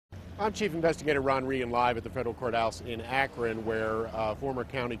I'm Chief Investigator Ron Regan, live at the federal courthouse in Akron, where former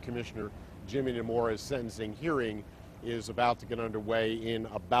County Commissioner Jimmy Dimora's sentencing hearing is about to get underway in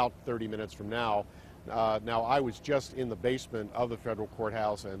about 30 minutes from now. Now, I was just in the basement of the federal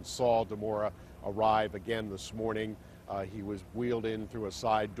courthouse and saw Dimora arrive again this morning. He was wheeled in through a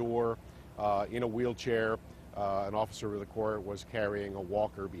side door in a wheelchair. An officer of the court was carrying a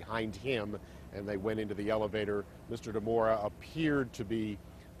walker behind him, and they went into the elevator. Mr. Dimora appeared to be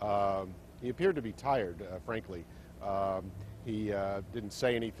tired, frankly. He didn't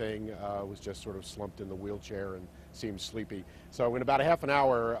say anything, was just sort of slumped in the wheelchair and seemed sleepy. So in about a half an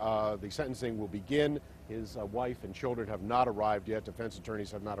hour, the sentencing will begin. His wife and children have not arrived yet. Defense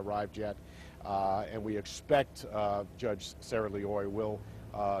attorneys have not arrived yet. And we expect Judge Sarah Leoy will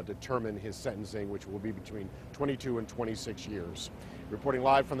determine his sentencing, which will be between 22 and 26 years. Reporting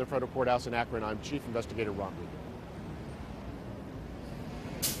live from the federal courthouse in Akron, I'm Chief Investigator Ron Regan.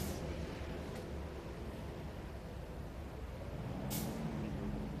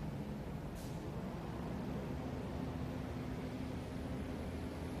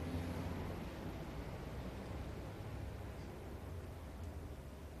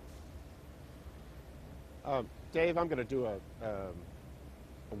 Dave, I'm going to do a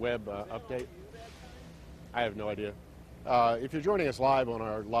web update. I have no idea. If you're joining us live on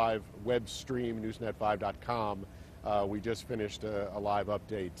our live web stream, newsnet5.com, we just finished a live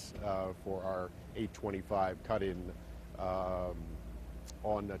update for our 825 cut-in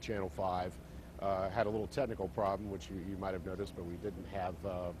on Channel 5. Had a little technical problem, which you might have noticed, but we didn't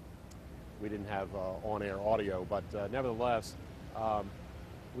have on-air audio. But nevertheless,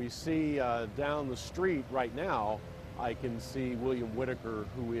 we see down the street right now, I can see William Whitaker,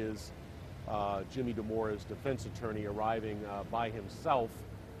 who is Jimmy Dimora's defense attorney, arriving by himself.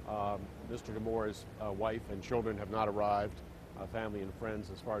 Mr. Dimora's wife and children have not arrived. Family and friends,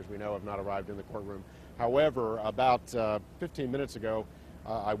 as far as we know, have not arrived in the courtroom. However, about 15 minutes ago,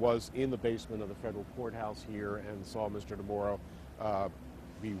 I was in the basement of the federal courthouse here and saw Mr. Dimora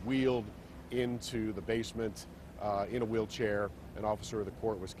be wheeled into the basement in a wheelchair. An officer of the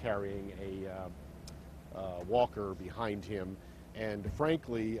court was carrying a walker behind him, and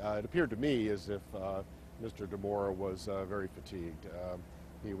frankly, it appeared to me as if Mr. Dimora was very fatigued.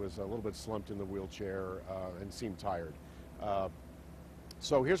 He was a little bit slumped in the wheelchair and seemed tired.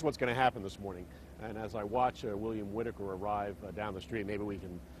 So here's what's going to happen this morning. And as I watch William Whitaker arrive down the street, maybe we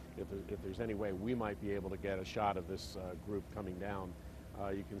can, if there's any way, we might be able to get a shot of this group coming down.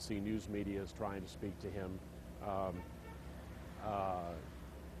 You can see news media is trying to speak to him.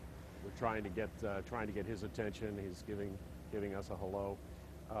 We're trying to get his attention. He's giving us a hello.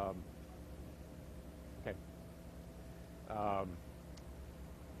 Okay.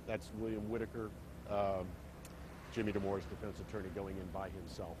 That's William Whitaker, Jimmy Dimora's defense attorney, going in by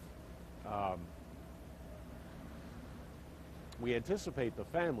himself. We anticipate the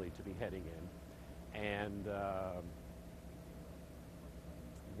family to be heading in, and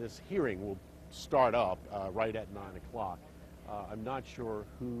this hearing will start up right at 9 o'clock. I'm not sure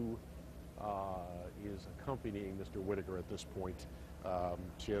who is accompanying Mr. Whitaker at this point.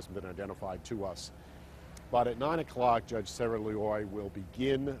 She hasn't been identified to us. But at 9 o'clock, Judge Sarah Leoy will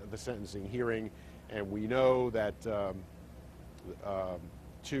begin the sentencing hearing, and we know that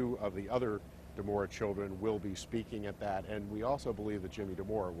two of the other Dimora children will be speaking at that, and we also believe that Jimmy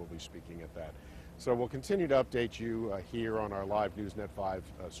Dimora will be speaking at that. So we'll continue to update you here on our live NewsNet 5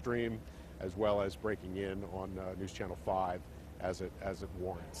 stream, as well as breaking in on News Channel 5 as it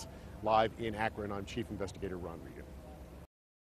warrants. Live in Akron, I'm Chief Investigator Ron Regan.